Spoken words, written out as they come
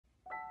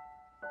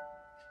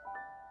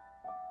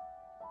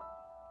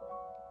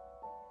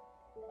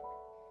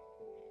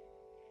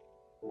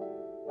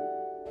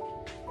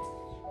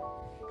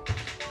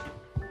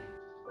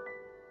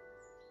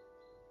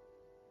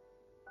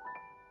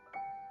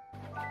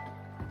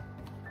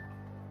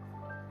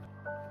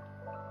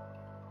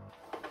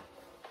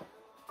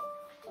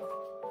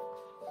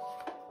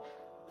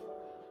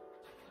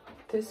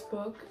This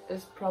book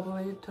is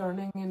probably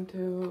turning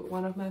into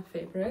one of my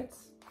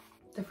favorites.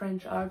 The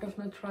French Art of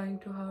Not Trying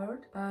Too Hard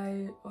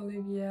by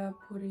Olivier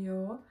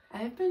Pourriot.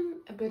 I've been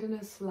a bit in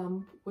a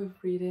slump with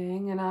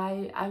reading, and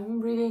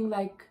I'm reading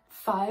like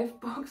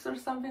 5 books or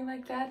something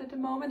like that at the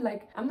moment.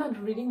 Like, I'm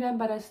not reading them,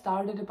 but I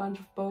started a bunch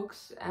of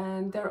books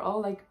and they're all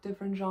like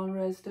different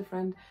genres,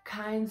 different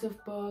kinds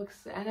of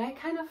books, and I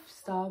kind of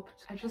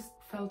stopped. I just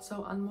felt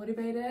so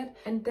unmotivated,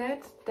 and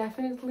that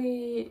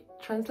definitely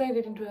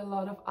translated into a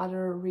lot of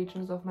other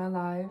regions of my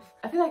life.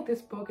 I feel like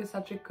this book is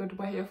such a good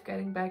way of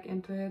getting back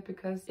into it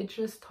because it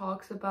just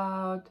talks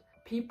about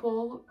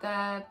people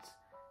that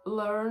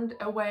learned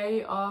a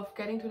way of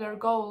getting to their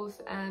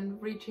goals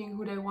and reaching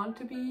who they want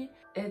to be.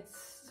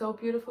 It's so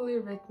beautifully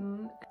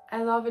written.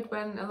 I love it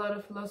when a lot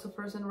of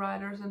philosophers and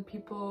writers and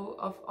people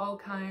of all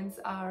kinds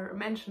are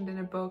mentioned in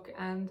a book,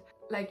 and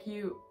like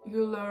you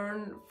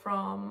learn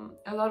from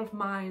a lot of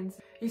minds.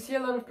 You see a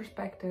lot of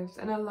perspectives,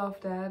 and I love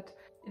that.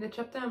 In the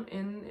chapter I'm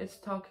in, it's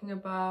talking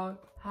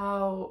about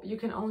how you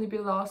can only be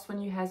lost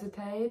when you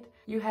hesitate.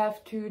 You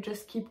have to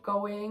just keep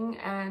going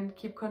and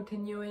keep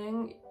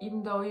continuing,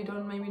 even though you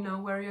don't maybe know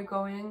where you're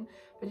going,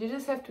 but you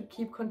just have to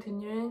keep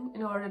continuing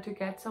in order to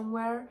get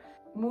somewhere.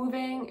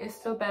 Moving is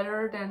still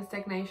better than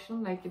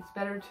stagnation. Like, it's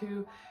better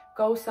to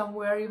go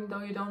somewhere even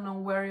though you don't know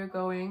where you're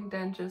going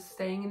than just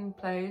staying in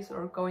place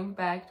or going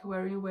back to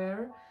where you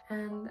were.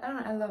 And I don't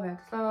know, I love it.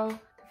 So,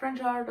 The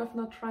French Art of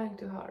Not Trying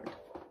Too Hard.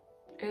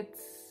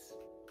 It's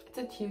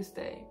a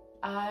Tuesday.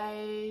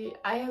 I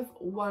have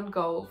one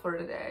goal for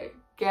the day: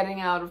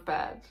 getting out of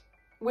bed,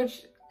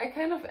 which I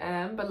kind of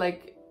am, but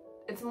like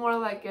it's more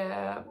like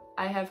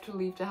I have to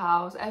leave the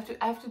house. I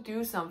have to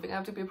do something. I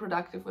have to be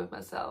productive with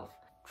myself.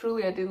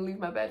 Truly, I didn't leave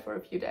my bed for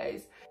a few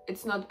days.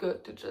 It's not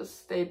good to just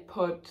stay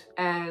put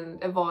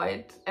and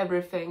avoid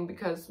everything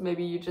because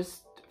maybe you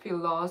just feel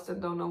lost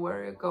and don't know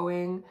where you're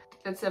going.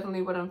 That's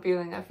definitely what I'm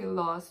feeling. I feel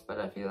lost, but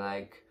I feel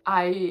like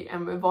I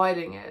am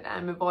avoiding it.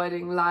 I'm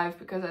avoiding life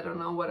because I don't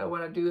know what I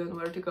want to do and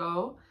where to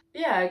go.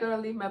 Yeah, I gotta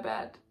leave my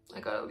bed.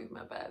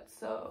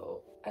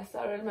 So I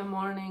started my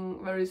morning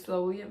very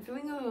slowly. I'm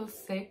feeling a little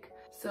sick,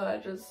 so I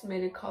just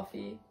made a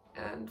coffee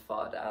and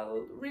thought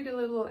I'll read a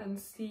little and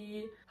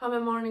see how my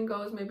morning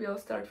goes. Maybe I'll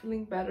start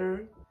feeling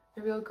better.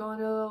 Maybe I'll go on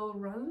a little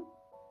run.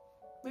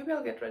 Maybe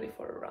I'll get ready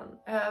for a run.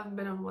 I haven't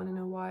been on one in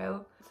a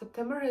while.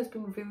 September has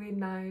been really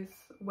nice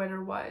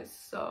weather-wise,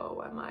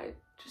 so I might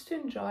just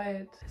enjoy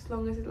it as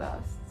long as it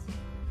lasts.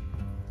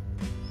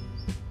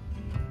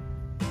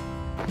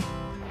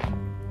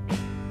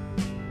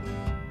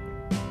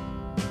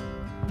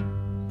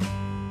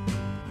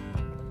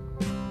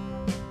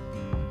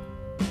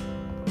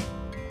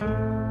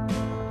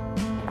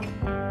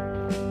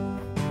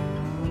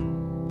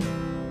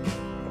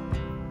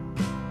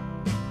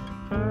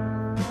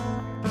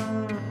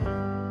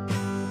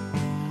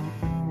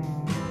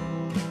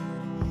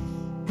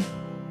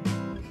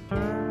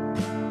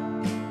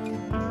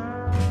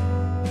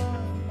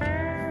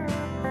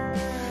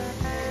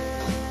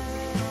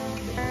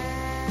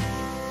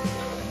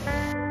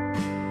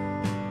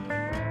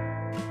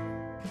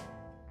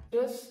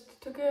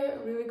 Just took a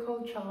really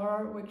cold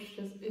shower, which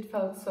it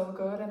felt so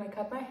good, and I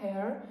cut my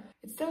hair.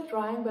 It's still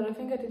drying, but I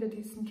think I did a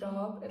decent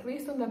job, at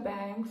least on the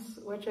bangs,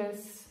 which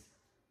is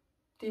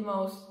the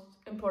most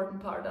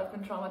important part. I've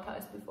been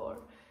traumatized before,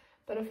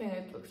 but I think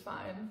it looks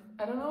fine.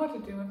 I don't know what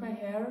to do with my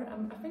hair.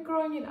 I've been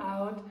growing it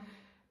out,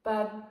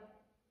 but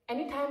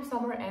anytime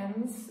summer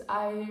ends,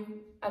 I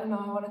don't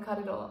know, I want to cut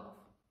it off.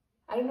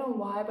 I don't know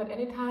why, but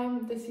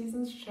anytime the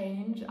seasons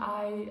change,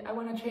 I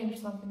want to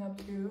change something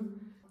up too.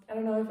 I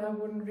don't know if I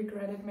wouldn't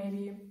regret it.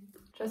 Maybe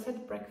just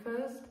had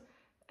breakfast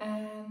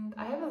and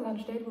I have a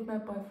lunch date with my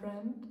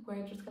boyfriend,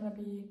 which is gonna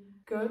be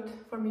good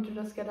for me to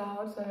just get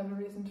out, so I have a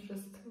reason to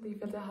just leave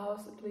the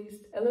house at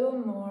least a little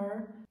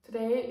more.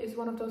 Today is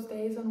one of those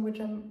days on which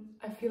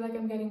I feel like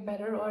I'm getting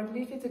better, or at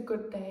least it's a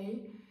good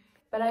day.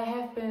 But I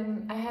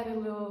had a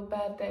little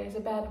bad days,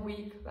 a bad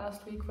week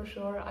last week for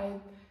sure. I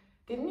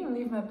didn't even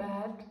leave my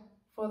bed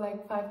for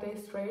like 5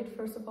 days straight,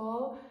 first of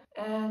all.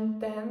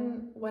 And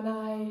then when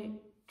I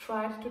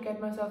tried to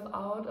get myself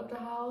out of the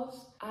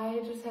house,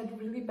 I just had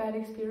really bad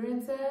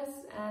experiences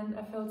and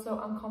I felt so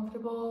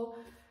uncomfortable.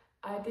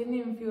 I didn't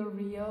even feel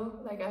real.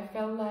 Like, I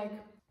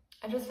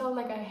just felt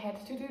like I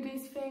had to do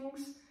these things,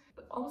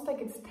 almost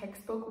like it's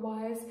textbook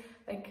wise,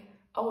 like,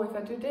 oh, if I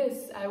do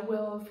this I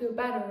will feel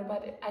better,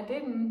 but I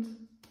didn't.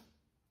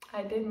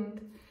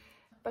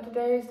 But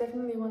today is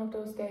definitely one of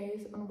those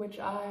days on which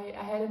I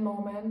had a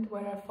moment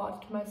where I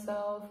thought to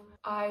myself,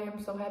 I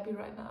am so happy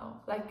right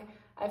now. Like,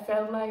 I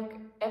felt like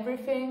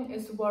everything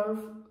is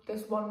worth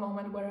this one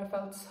moment where I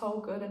felt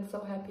so good and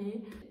so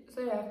happy.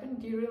 So yeah, I've been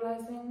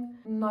derealizing,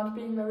 not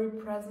being very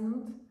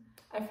present.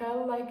 I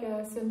felt like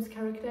a Sims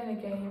character in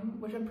a game,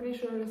 which I'm pretty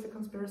sure there's a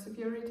conspiracy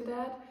theory to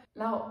that.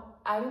 Now,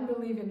 I don't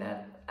believe in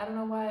that. I don't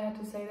know why I had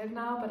to say that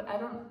now, but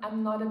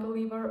I'm not a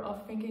believer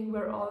of thinking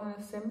we're all in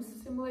a Sims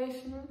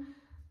simulation,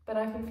 but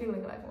I've been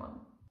feeling like one.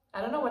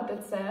 I don't know what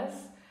that says,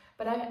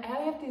 but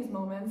I have these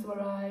moments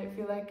where I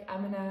feel like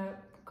I'm in a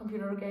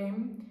computer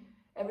game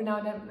every now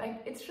and then,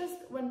 like, it's just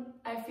when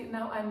I feel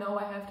now I know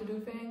I have to do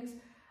things,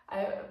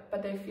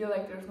 but they feel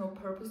like there's no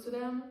purpose to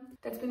them.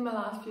 That's been my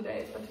last few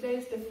days, but today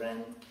is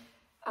different.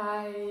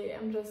 I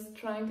am just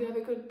trying to have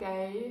a good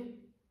day.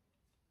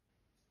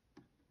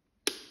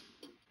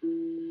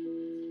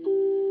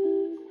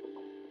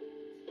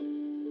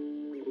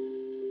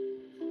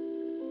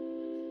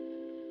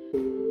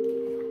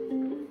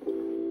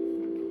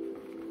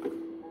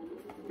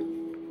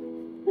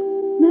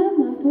 Met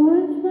my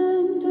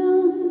boyfriend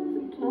down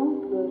the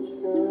Talbot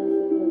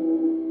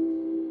Road.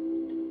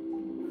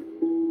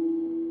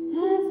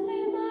 Asked me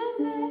my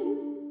name.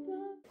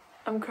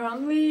 I'm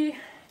currently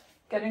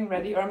getting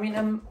ready, or I mean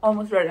I'm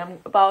almost ready. I'm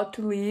about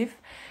to leave,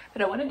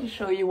 but I wanted to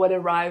show you what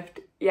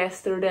arrived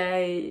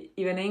yesterday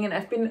evening, and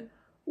I've been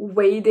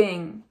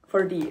waiting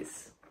for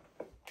these.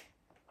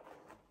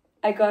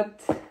 I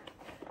got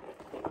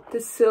the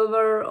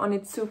silver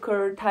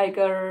Onitsuka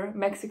Tiger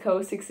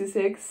Mexico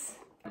 66.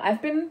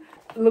 I've been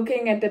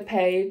looking at the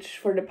page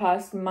for the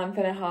past month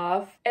and a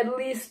half at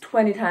least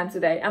 20 times a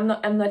day. I'm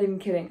not even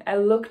kidding. I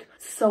looked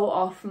so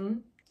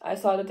often. I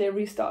saw that they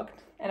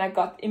restocked and I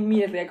got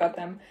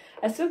them.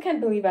 I still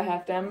can't believe I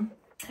have them.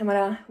 I'm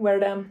gonna wear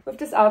them with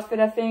this outfit.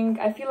 I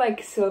feel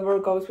like silver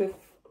goes with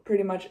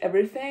pretty much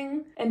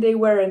everything, and they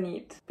wear a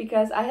neat,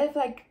 because I have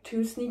like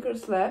 2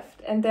 sneakers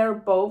left and they're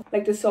both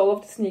like the sole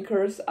of the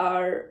sneakers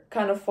are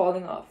kind of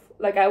falling off.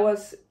 Like I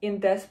was in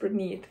desperate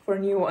need for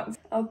new ones.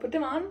 I'll put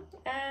them on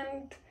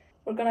and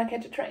we're gonna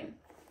catch a train.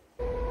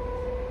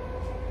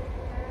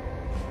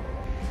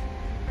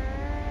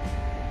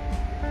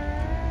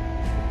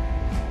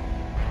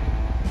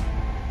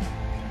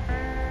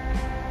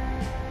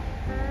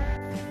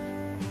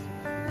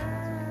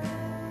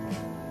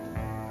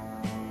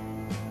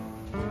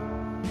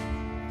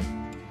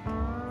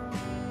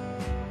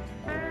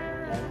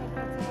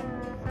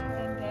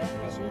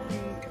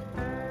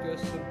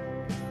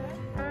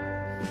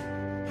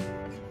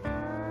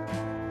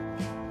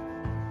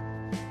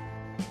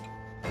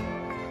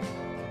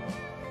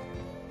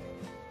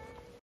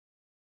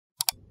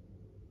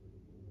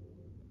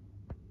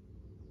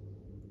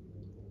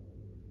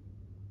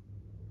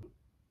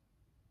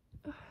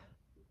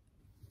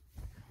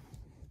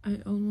 I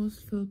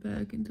almost fell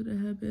back into the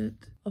habit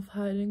of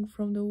hiding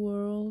from the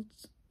world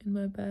in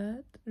my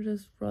bed,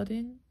 just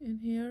rotting in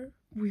here.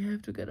 We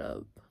have to get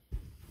up.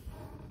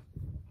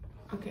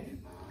 Okay,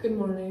 good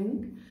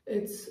morning.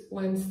 It's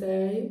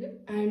Wednesday.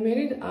 I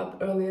made it up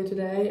earlier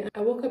today. I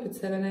woke up at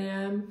 7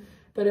 a.m.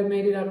 but I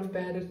made it out of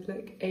bed at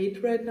like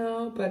 8 right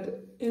now.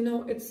 But you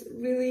know, it's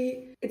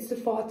the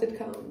thought that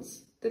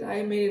counts. That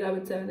I made it up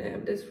at 7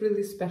 a.m. That's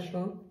really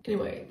special.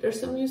 Anyway, there's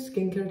some new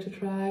skincare to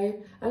try.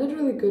 I'm not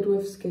really good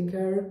with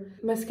skincare.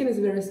 My skin is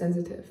very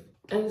sensitive.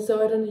 And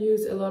so I don't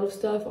use a lot of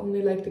stuff,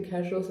 only like the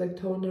casuals like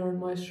toner and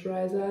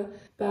moisturizer.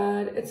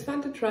 But it's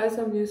fun to try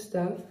some new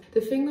stuff. The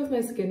thing with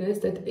my skin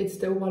is that it's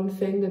the one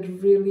thing that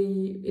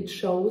really, it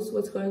shows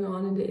what's going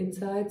on in the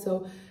inside.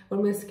 So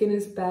when my skin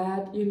is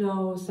bad, you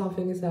know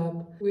something is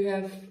up. We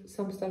have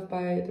some stuff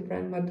by the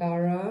brand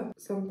Madara,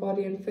 some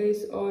body and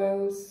face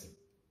oils,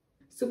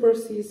 Super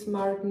C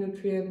Smart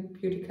Nutrient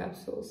Beauty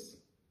Capsules.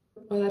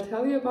 Well, I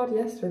tell you about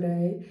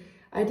yesterday,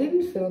 I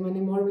didn't film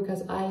anymore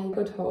because I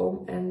got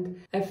home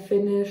and I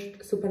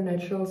finished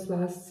Supernatural's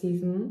last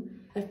season.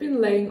 I've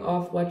been laying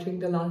off watching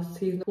the last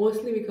season,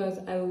 mostly because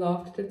I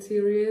loved that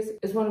series.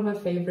 It's one of my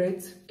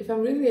favorites. If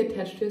I'm really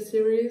attached to a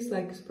series,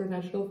 like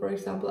Supernatural for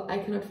example, I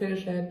cannot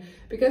finish it.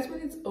 Because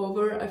when it's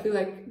over, I feel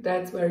like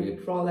that's where you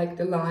draw like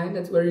the line,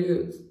 that's where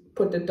you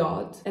put the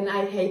dot. And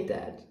I hate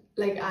that.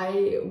 Like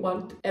I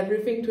want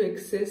everything to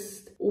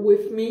exist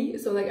with me,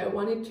 so like I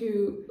want it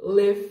to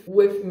live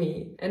with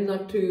me and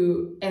not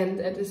to end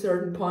at a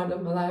certain point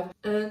of my life.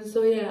 And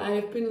so yeah, I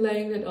have been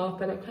laying it off,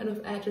 but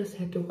I just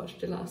had to watch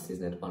the last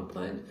season at one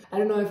point. I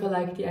don't know if I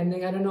like the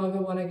ending. I don't know if I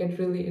want to get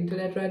really into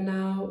that right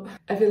now.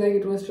 I feel like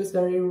it was just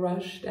very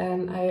rushed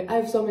and I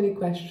have so many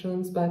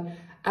questions, but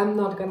I'm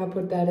not gonna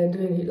put that into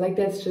any, like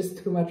that's just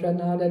too much right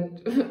now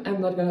that I'm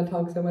not gonna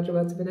talk so much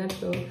about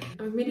Supernatural.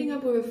 I'm meeting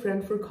up with a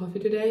friend for coffee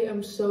today.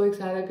 I'm so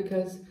excited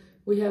because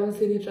we haven't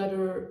seen each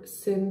other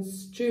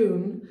since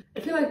June.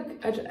 I feel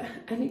like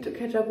I need to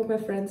catch up with my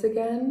friends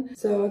again.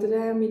 So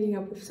today I'm meeting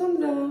up with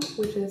Sondra,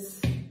 which is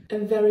a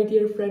very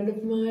dear friend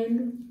of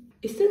mine.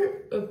 Is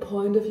there a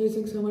point of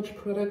using so much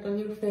product on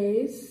your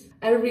face?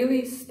 I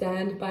really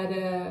stand by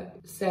the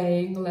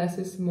saying less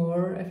is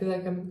more. I feel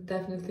like I'm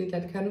definitely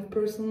that kind of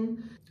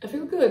person. I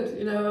feel good,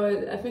 you know,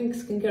 I think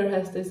skincare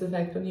has this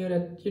effect on you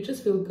that you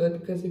just feel good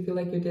because you feel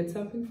like you did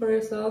something for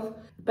yourself.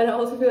 But I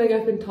also feel like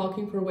I've been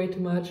talking for way too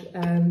much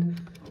and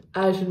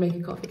I should make a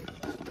coffee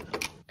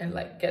and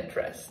like get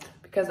dressed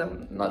because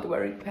I'm not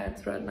wearing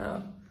pants right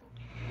now.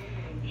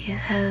 You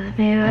have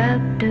me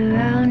wrapped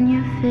around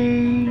your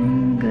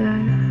finger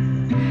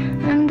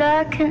and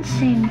I can't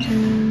seem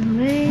to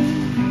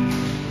breathe.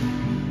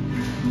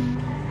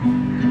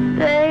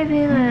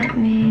 Baby, let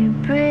me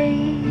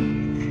breathe.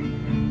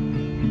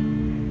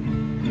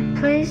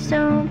 Please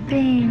don't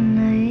be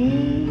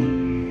naive.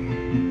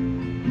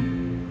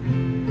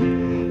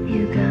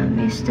 You got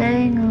me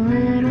staying a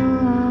little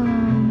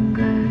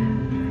longer.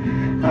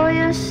 Oh,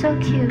 you're so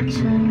cute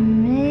to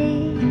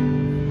me.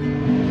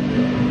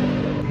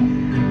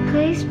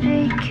 Please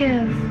be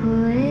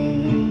carefully.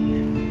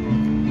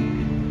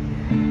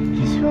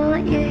 Just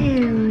want you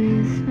here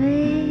with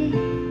me.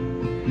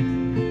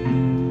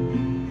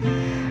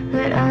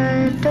 But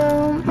I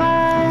don't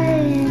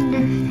mind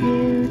if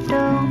you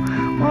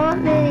don't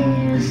want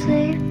me to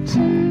sleep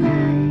tonight.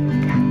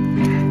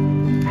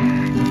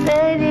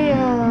 Baby,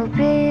 I'll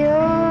be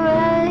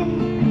alright.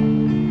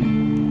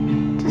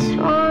 Just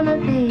wanna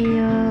be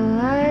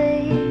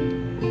alright.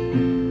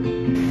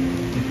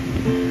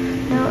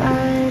 No,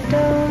 I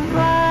don't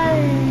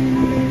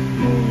mind if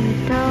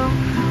you don't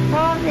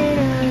want me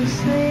to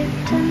sleep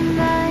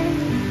tonight.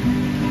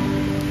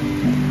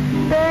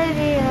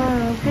 Baby,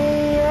 I'll be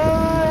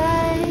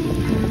alright.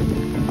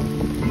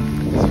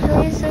 Just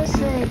please don't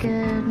say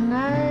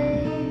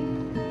goodnight.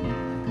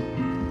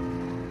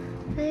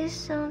 Please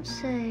don't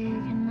say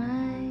goodnight.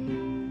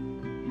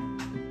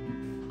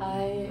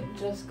 I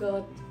just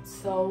got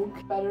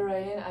soaked by the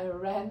rain. I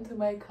ran to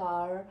my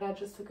car. I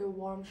just took a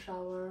warm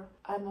shower.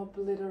 I'm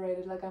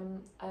obliterated, like I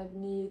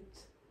need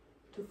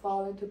to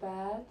fall into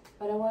bed.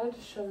 But I wanted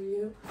to show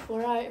you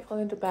before I fall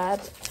into bed.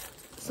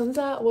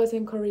 Sunsa was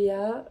in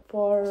Korea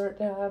for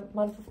the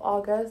month of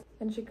August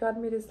and she got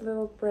me this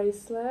little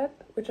bracelet,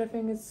 which I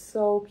think is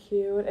so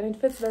cute and it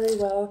fits very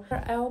well.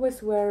 I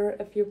always wear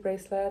a few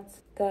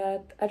bracelets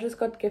that I just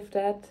got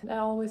gifted. I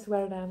always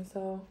wear them,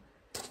 so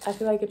I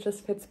feel like it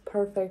just fits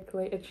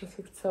perfectly. It just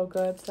looks so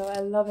good, so I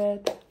love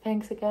it.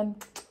 Thanks again.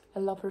 I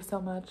love her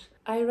so much.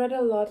 I read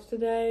a lot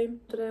today.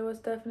 Today was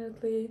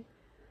definitely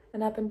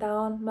an up and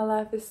down. My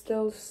life is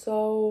still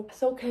so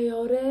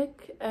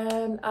chaotic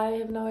and I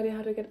have no idea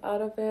how to get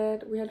out of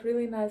it. We had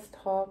really nice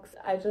talks.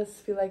 I just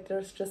feel like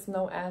there's just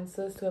no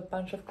answers to a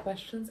bunch of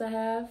questions I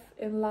have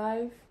in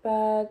life.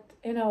 But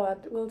you know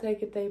what? We'll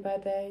take it day by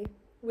day.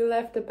 We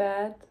left the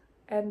bed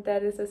and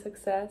that is a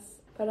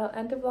success. But I'll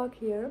end the vlog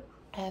here.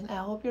 And I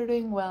hope you're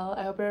doing well.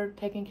 I hope you're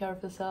taking care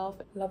of yourself.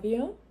 Love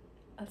you.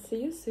 I'll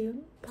see you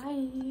soon.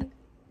 Bye.